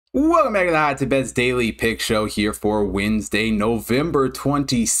Welcome back to the Hot Tip Bets Daily Pick Show here for Wednesday, November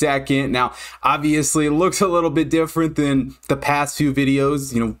 22nd. Now, obviously, it looks a little bit different than the past few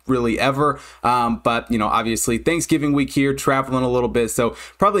videos, really ever. But, obviously, Thanksgiving week here, traveling a little bit. So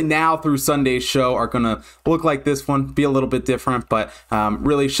probably now through Sunday's show are going to look like this one, be a little bit different, but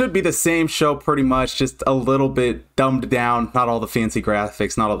really should be the same show pretty much, just a little bit dumbed down, not all the fancy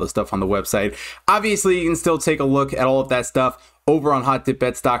graphics, not all the stuff on the website. Obviously, you can still take a look at all of that stuff over on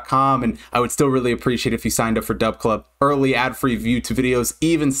hottipbets.com, and I would still really appreciate if you signed up for Dub Club. Early ad-free view to videos,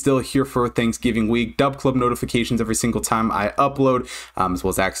 even still here for Thanksgiving week. Dub Club notifications every single time I upload, as well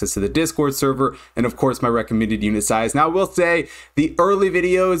as access to the Discord server, and of course my recommended unit size. Now I will say the early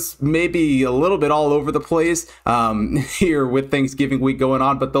videos may be a little bit all over the place here with Thanksgiving week going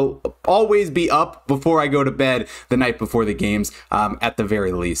on, but they'll always be up before I go to bed the night before the games at the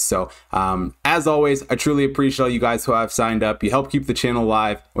very least. So as always, I truly appreciate all you guys who have signed up. You help keep the channel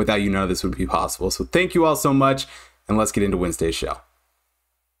live. Without you, none of this would be possible. So thank you all so much, and let's get into Wednesday's show.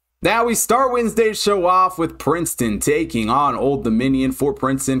 Now we start Wednesday's show off with Princeton taking on Old Dominion. For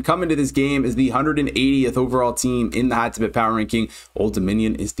Princeton, coming to this game is the 180th overall team in the Hot Tip Bet Power Ranking. Old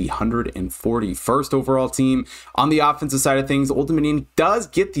Dominion is the 141st overall team. On the offensive side of things, Old Dominion does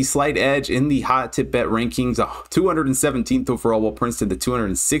get the slight edge in the Hot Tip Bet rankings, 217th overall, while Princeton the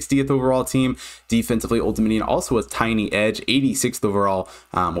 260th overall team. Defensively, Old Dominion also a tiny edge, 86th overall,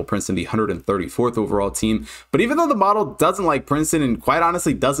 while Princeton the 134th overall team. But even though the model doesn't like Princeton, and quite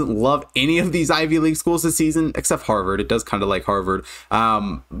honestly doesn't love any of these Ivy League schools this season, except Harvard. It does kind of like Harvard.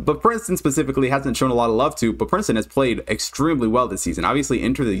 But Princeton specifically hasn't shown a lot of love to, but Princeton has played extremely well this season. Obviously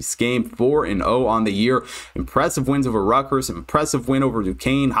entered this game 4-0 on the year. Impressive wins over Rutgers, impressive win over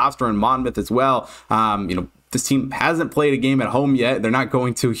Duquesne, Hofstra, and Monmouth as well. This team hasn't played a game at home yet. They're not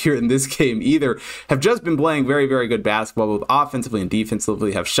going to here in this game either. Have just been playing very, very good basketball, both offensively and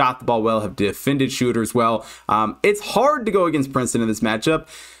defensively. Have shot the ball well, have defended shooters well. It's hard to go against Princeton in this matchup,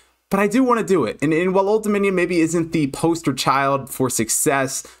 but I do want to do it. And while Old Dominion maybe isn't the poster child for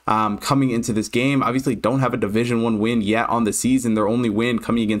success coming into this game, obviously don't have a Division I win yet on the season. Their only win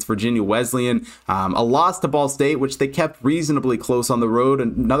coming against Virginia Wesleyan. A loss to Ball State, which they kept reasonably close on the road.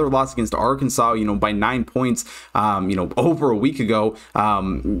 Another loss against Arkansas, by 9 points, over a week ago.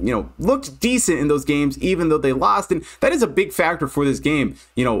 Looked decent in those games, even though they lost. And that is a big factor for this game.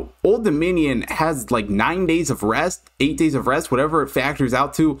 Old Dominion has like 9 days of rest, 8 days of rest, whatever it factors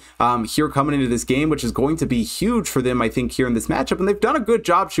out to. Here coming into this game, which is going to be huge for them, I think, here in this matchup. And they've done a good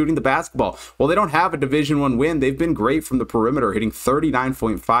job shooting the basketball. While they don't have a Division I win, they've been great from the perimeter, hitting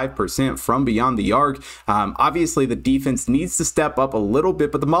 39.5% from beyond the arc. Obviously, the defense needs to step up a little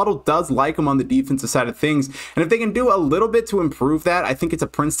bit, but the model does like them on the defensive side of things. And if they can do a little bit to improve that, I think it's a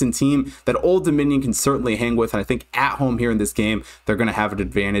Princeton team that Old Dominion can certainly hang with. And I think at home here in this game, they're going to have an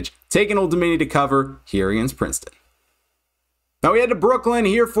advantage. Taking Old Dominion to cover here against Princeton. Now we head to Brooklyn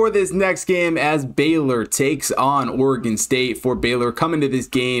here for this next game as Baylor takes on Oregon State. For Baylor, coming to this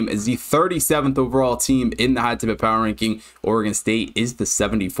game as the 37th overall team in the Hot Tip Bet Power Ranking. Oregon State is the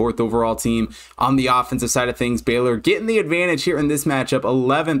 74th overall team. On the offensive side of things, Baylor getting the advantage here in this matchup,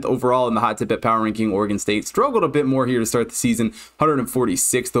 11th overall in the Hot Tip Bet Power Ranking. Oregon State struggled a bit more here to start the season,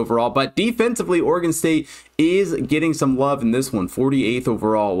 146th overall. But defensively, Oregon State is getting some love in this one, 48th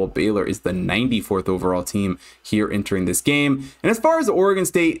overall, while Baylor is the 94th overall team here entering this game. And as far as Oregon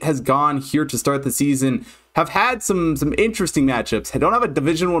State has gone here to start the season, have had some interesting matchups. They don't have a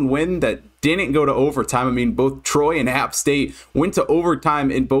Division I win that didn't go to overtime. I mean, both Troy and App State went to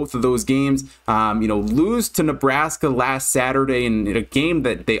overtime in both of those games. Lose to Nebraska last Saturday in a game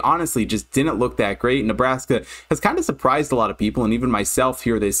that they honestly just didn't look that great. Nebraska has kind of surprised a lot of people and even myself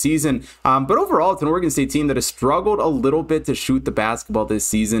here this season. But overall, it's an Oregon State team that has struggled a little bit to shoot the basketball this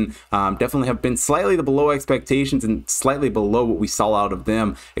season. Definitely have been slightly below expectations and slightly below what we saw out of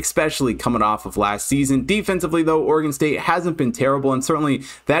them, especially coming off of last season. Defensively, though, Oregon State hasn't been terrible, and certainly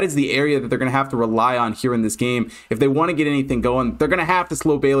that is the area that they're going to have to rely on here in this game. If they want to get anything going, they're going to have to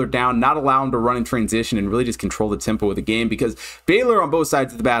slow Baylor down, not allow them to run in transition, and really just control the tempo of the game, because Baylor on both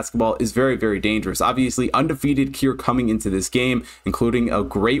sides of the basketball is very, very dangerous. Obviously, undefeated here coming into this game, including a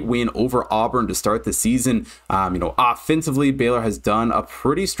great win over Auburn to start the season. Offensively, Baylor has done a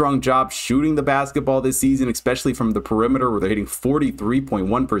pretty strong job shooting the basketball this season, especially from the perimeter, where they're hitting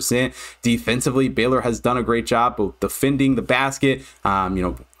 43.1%. Defensively, Baylor has done a great job both defending the basket,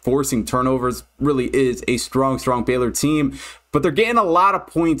 forcing turnovers. Really is a strong Baylor team. but they're getting a lot of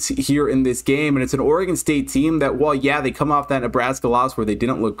points here in this game, and it's an Oregon State team that, while yeah, they come off that Nebraska loss where they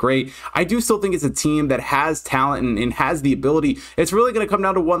didn't look great, I do still think it's a team that has talent and has the ability. It's really going to come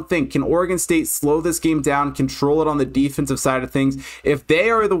down to one thing. Can Oregon State slow this game down, control it on the defensive side of things? If they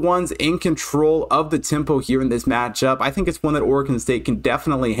are the ones in control of the tempo here in this matchup, I think it's one that Oregon State can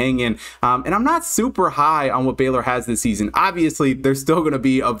definitely hang in. And I'm not super high on what Baylor has this season. Obviously, they're still going to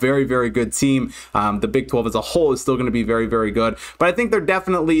be a very, very good team. The Big 12 as a whole is still going to be very, very good. But I think they're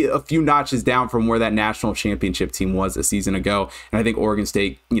definitely a few notches down from where that national championship team was a season ago. And I think Oregon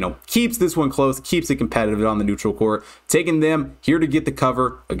State, keeps this one close, keeps it competitive on the neutral court, taking them here to get the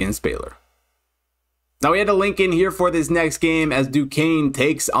cover against Baylor. Now, we had a link in here for this next game as Duquesne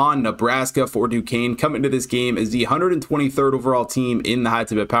takes on Nebraska. For Duquesne, coming to this game is the 123rd overall team in the High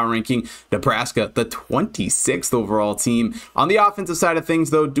Tibet Power Ranking. Nebraska, the 26th overall team. On the offensive side of things,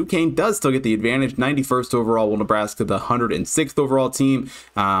 though, Duquesne does still get the advantage. 91st overall, while Nebraska, the 106th overall team.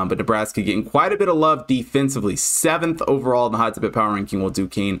 But Nebraska getting quite a bit of love defensively. 7th overall in the High Tibet Power Ranking, while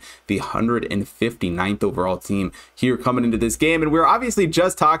Duquesne, the 159th overall team here coming into this game. And we're obviously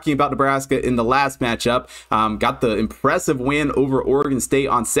just talking about Nebraska in the last matchup. Got the impressive win over Oregon State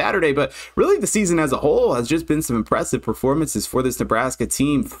on Saturday, but really the season as a whole has just been some impressive performances for this Nebraska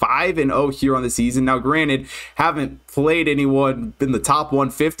team. 5-0 here on the season. Now, granted, haven't played anyone in the top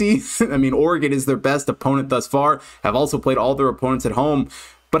 150. I mean, Oregon is their best opponent thus far. Have also played all their opponents at home,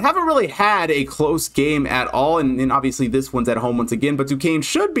 but haven't really had a close game at all. And obviously this one's at home once again, but Duquesne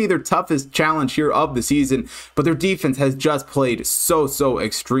should be their toughest challenge here of the season. But their defense has just played so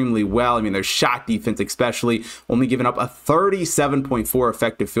extremely well. I mean, their shot defense especially, only giving up a 37.4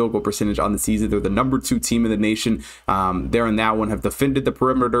 effective field goal percentage on the season. They're the number 2 team in the nation there in that one. Have defended the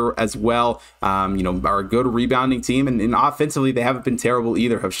perimeter as well. Are a good rebounding team. And offensively, they haven't been terrible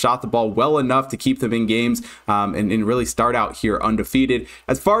either. Have shot the ball well enough to keep them in games and really start out here undefeated.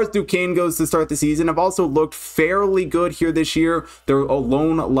 As far as Duquesne goes to start the season, have also looked fairly good here this year. Their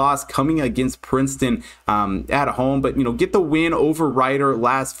lone loss coming against Princeton at home, but get the win over Rider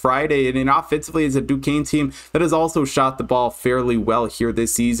last Friday. And offensively, is a Duquesne team that has also shot the ball fairly well here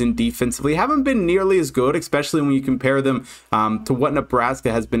this season. Defensively, haven't been nearly as good, especially when you compare them to what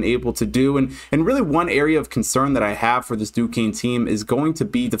Nebraska has been able to do. And really, one area of concern that I have for this Duquesne team is going to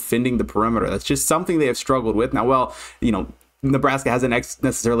be defending the perimeter. That's just something they have struggled with. Now, Nebraska hasn't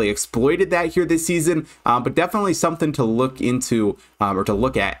necessarily exploited that here this season, but definitely something to look into or to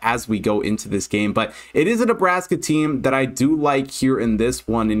look at as we go into this game. But it is a Nebraska team that I do like here in this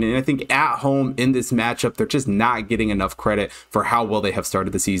one. And I think at home in this matchup, they're just not getting enough credit for how well they have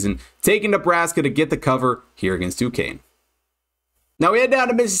started the season. Taking Nebraska to get the cover here against Duquesne. Now we head down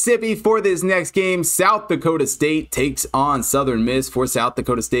to Mississippi for this next game. South Dakota State takes on Southern Miss. For South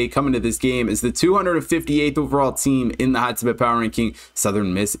Dakota State, coming to this game is the 258th overall team in the High Tibet Power Ranking.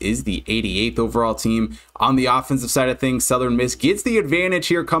 Southern Miss is the 88th overall team. On the offensive side of things, Southern Miss gets the advantage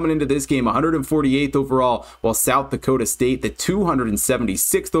here coming into this game, 148th overall, while South Dakota State, the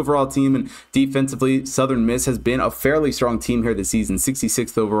 276th overall team. And defensively, Southern Miss has been a fairly strong team here this season,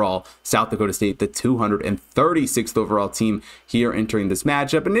 66th overall. South Dakota State, the 236th overall team here entering this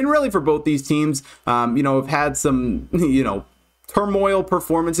matchup. And then really for both these teams, have had some, turmoil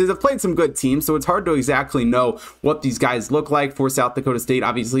performances. Have played some good teams, so it's hard to exactly know what these guys look like. For South Dakota State,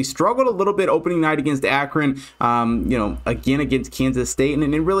 obviously struggled a little bit opening night against Akron, again against Kansas State,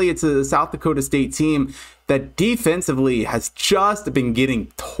 and really it's a South Dakota State team that defensively has just been getting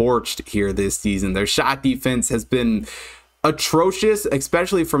torched here this season. Their shot defense has been atrocious,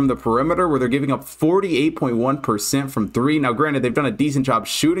 especially from the perimeter, where they're giving up 48.1% from 3. Now, granted, they've done a decent job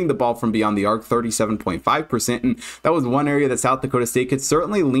shooting the ball from beyond the arc, 37.5%, and that was one area that South Dakota State could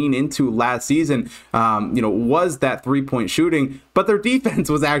certainly lean into last season, was that 3-point shooting, but their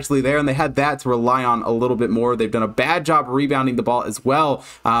defense was actually there, and they had that to rely on a little bit more. They've done a bad job rebounding the ball as well,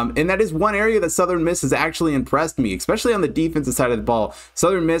 and that is one area that Southern Miss has actually impressed me, especially on the defensive side of the ball.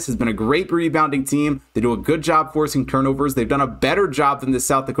 Southern Miss has been a great rebounding team. They do a good job forcing turnovers. They've done a better job than the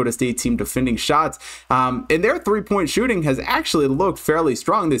South Dakota State team defending shots. And their 3-point shooting has actually looked fairly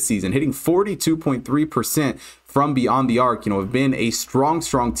strong this season, hitting 42.3% from beyond the arc. Have been a strong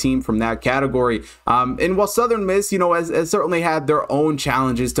team from that category. And while Southern Miss, has certainly had their own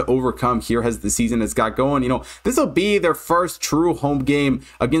challenges to overcome here as the season has got going, this will be their first true home game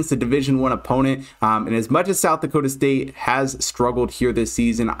against a Division I opponent. And as much as South Dakota State has struggled here this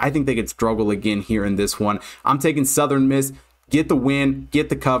season, I think they could struggle again here in this one. I'm taking Southern Miss, get the win, get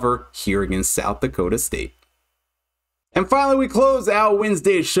the cover here against South Dakota State. And finally, we close out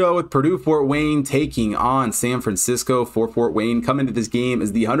Wednesday's show with Purdue Fort Wayne taking on San Francisco. For Fort Wayne, coming into this game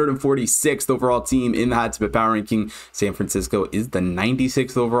as the 146th overall team in the Hot Tip Power Ranking. San Francisco is the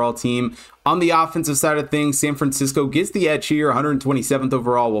 96th overall team. On the offensive side of things, San Francisco gets the edge here, 127th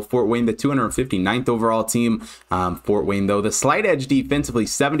overall, while Fort Wayne, the 259th overall team. Fort Wayne, though, the slight edge defensively,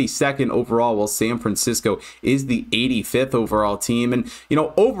 72nd overall, while San Francisco is the 85th overall team. And, you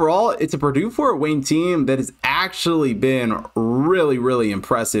know, overall, it's a Purdue Fort Wayne team that has actually been really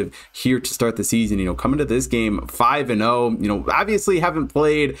impressive here to start the season. You know, coming to this game 5-0, you know, obviously haven't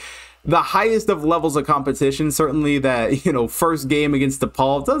played the highest of levels of competition. Certainly that, you know, first game against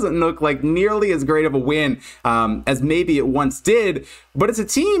DePaul doesn't look like nearly as great of a win as maybe it once did, but it's a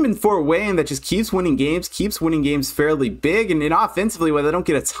team in Fort Wayne that just keeps winning games fairly big, and offensively, while they don't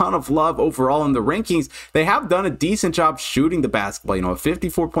get a ton of love overall in the rankings, they have done a decent job shooting the basketball. You know, a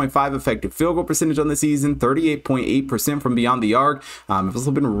 54.5 effective field goal percentage on the season, 38.8% from beyond the arc. It's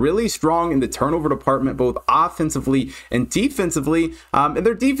also been really strong in the turnover department, both offensively and defensively, and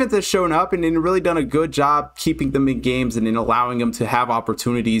their defense has shown up and really done a good job keeping them in games and in allowing them to have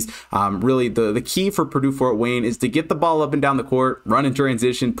opportunities. Really, the key for Purdue Fort Wayne is to get the ball up and down the court, run in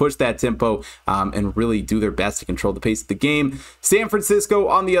transition, push that tempo, and really do their best to control the pace of the game. San Francisco,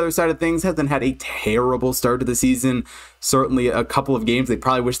 on the other side of things, hasn't had a terrible start to the season. Certainly a couple of games they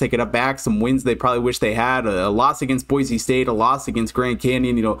probably wish they could have back, some wins they probably wish they had, a loss against Boise State, a loss against Grand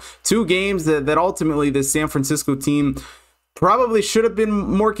Canyon, you know, two games that ultimately this San Francisco team probably should have been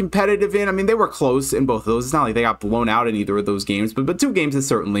more competitive in. I mean, they were close in both of those. It's not like they got blown out in either of those games, but two games is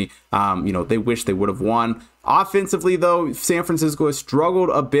certainly, you know, they wish they would have won. Offensively, though, San Francisco has struggled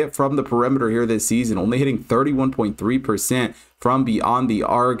a bit from the perimeter here this season, only hitting 31.3% from beyond the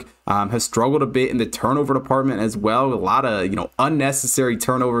arc. Has struggled a bit in the turnover department as well. A lot of, you know, unnecessary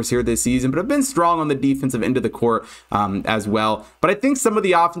turnovers here this season, but have been strong on the defensive end of the court as well. But I think some of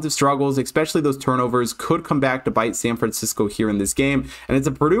the offensive struggles, especially those turnovers, could come back to bite San Francisco here in this game. And it's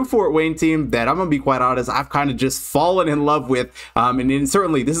a Purdue Fort Wayne team that, I'm going to be quite honest, I've kind of just fallen in love with. And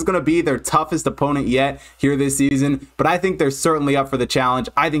certainly this is going to be their toughest opponent yet here this season, but I think they're certainly up for the challenge.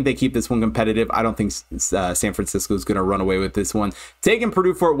 I think they keep this one competitive. I don't think San Francisco is going to run away with this one. Taking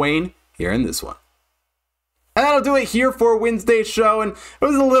Purdue Fort Wayne here in this one. And that'll do it here for Wednesday's show. And it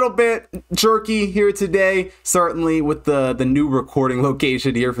was a little bit jerky here today, certainly with the new recording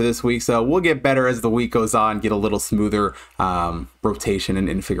location here for this week. So we'll get better as the week goes on, get a little smoother rotation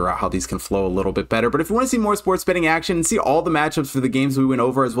and figure out how these can flow a little bit better. But if you want to see more sports betting action and see all the matchups for the games we went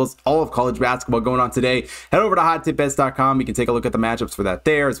over, as well as all of college basketball going on today, head over to hottipbets.com. You can take a look at the matchups for that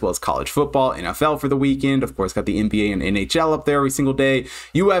there, as well as college football, NFL for the weekend. Of course, got the NBA and NHL up there every single day.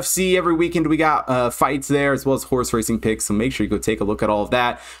 UFC every weekend. We got fights there, as well as horse racing picks, so make sure you go take a look at all of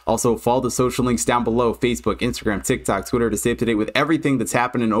that. Also, follow the social links down below: Facebook, Instagram, TikTok, Twitter, to stay up to date with everything that's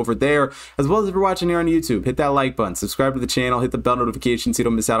happening over there. As well as if you're watching here on YouTube, hit that like button, subscribe to the channel, hit the bell notification so you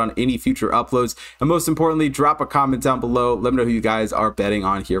don't miss out on any future uploads, and most importantly, drop a comment down below. Let me know who you guys are betting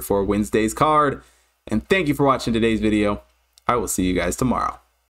on here for Wednesday's card. And thank you for watching today's video. I will see you guys tomorrow.